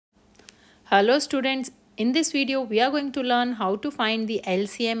Hello students, in this video we are going to learn how to find the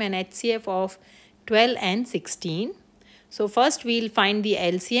LCM and HCF of 12 and 16. So first we'll find the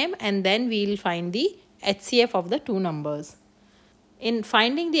LCM and then we'll find the HCF of the two numbers. In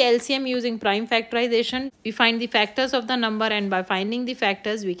finding the LCM using prime factorization, we find the factors of the number, and by finding the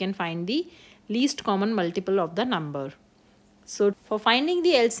factors we can find the least common multiple of the number. So for finding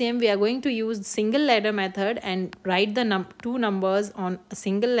the LCM, we are going to use single ladder method and write the two numbers on a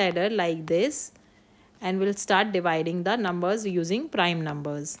single ladder like this, and we'll start dividing the numbers using prime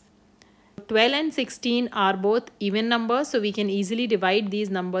numbers. 12 and 16 are both even numbers, so we can easily divide these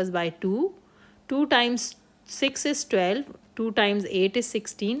numbers by 2. 2 times 6 is 12, 2 times 8 is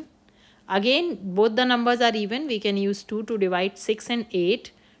 16. Again, both the numbers are even, we can use 2 to divide 6 and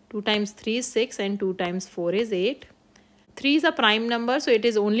 8. 2 times 3 is 6 and 2 times 4 is 8. 3 is a prime number, so it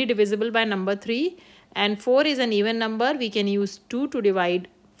is only divisible by number 3, and 4 is an even number. We can use 2 to divide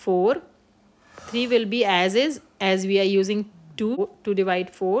 4. 3 will be as is, as we are using 2 to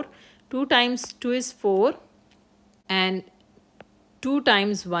divide 4. 2 times 2 is 4 and 2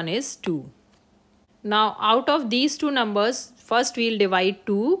 times 1 is 2. Now out of these two numbers, first we will divide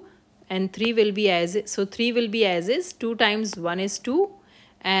 2 and 3 will be as is. So 3 will be as is. 2 times 1 is 2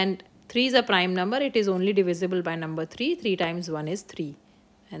 and 3 is a prime number. It is only divisible by number 3. 3 times 1 is 3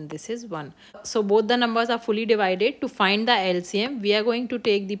 and this is 1. So both the numbers are fully divided. To find the LCM, we are going to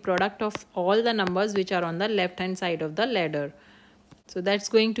take the product of all the numbers which are on the left hand side of the ladder. So that's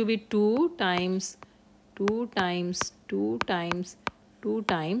going to be 2 times 2 times 2 times 2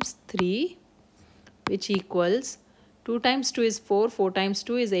 times 3, which equals 2 times 2 is 4, 4 times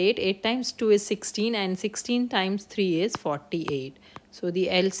 2 is 8, 8 times 2 is 16, and 16 times 3 is 48. So the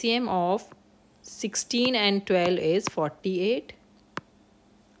LCM of 16 and 12 is 48.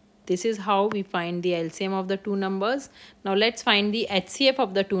 This is how we find the LCM of the two numbers. Now let's find the HCF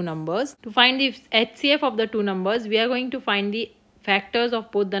of the two numbers. To find the HCF of the two numbers, we are going to find the factors of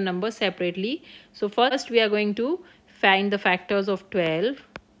both the numbers separately. So first we are going to find the factors of 12.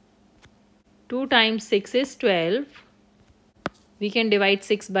 2 times 6 is 12. We can divide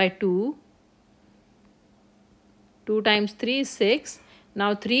 6 by 2. 2 times 3 is 6.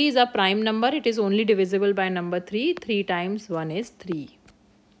 Now 3 is a prime number. It is only divisible by number 3. 3 times 1 is 3.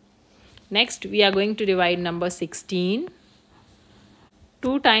 Next we are going to divide number 16.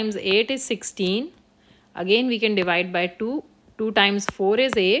 2 times 8 is 16. Again we can divide by 2. 2 times 4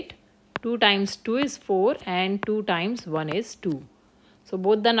 is 8. 2 times 2 is 4 and 2 times 1 is 2. So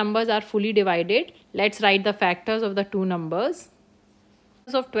both the numbers are fully divided. Let's write the factors of the two numbers.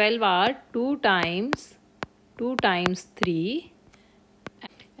 Factors of 12 are 2 times 3,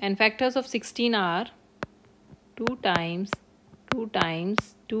 and factors of 16 are 2 times 2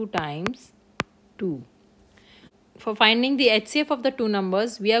 times 2 times 2. For finding the HCF of the two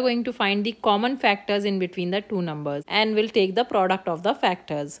numbers, we are going to find the common factors in between the two numbers and we'll take the product of the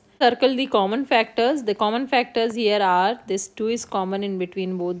factors. Circle the common factors. The common factors here are, this 2 is common in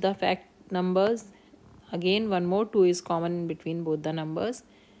between both the numbers. Again one more 2 is common in between both the numbers.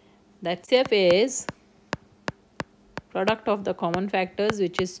 The HCF is product of the common factors,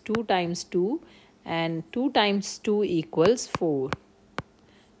 which is 2 times 2, and 2 times 2 equals 4.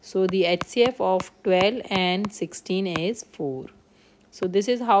 So the HCF of 12 and 16 is 4. So this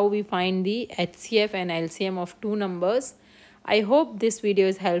is how we find the HCF and LCM of two numbers. I hope this video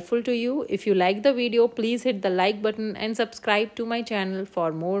is helpful to you. If you like the video, please hit the like button and subscribe to my channel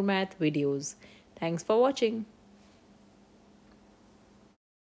for more math videos. Thanks for watching.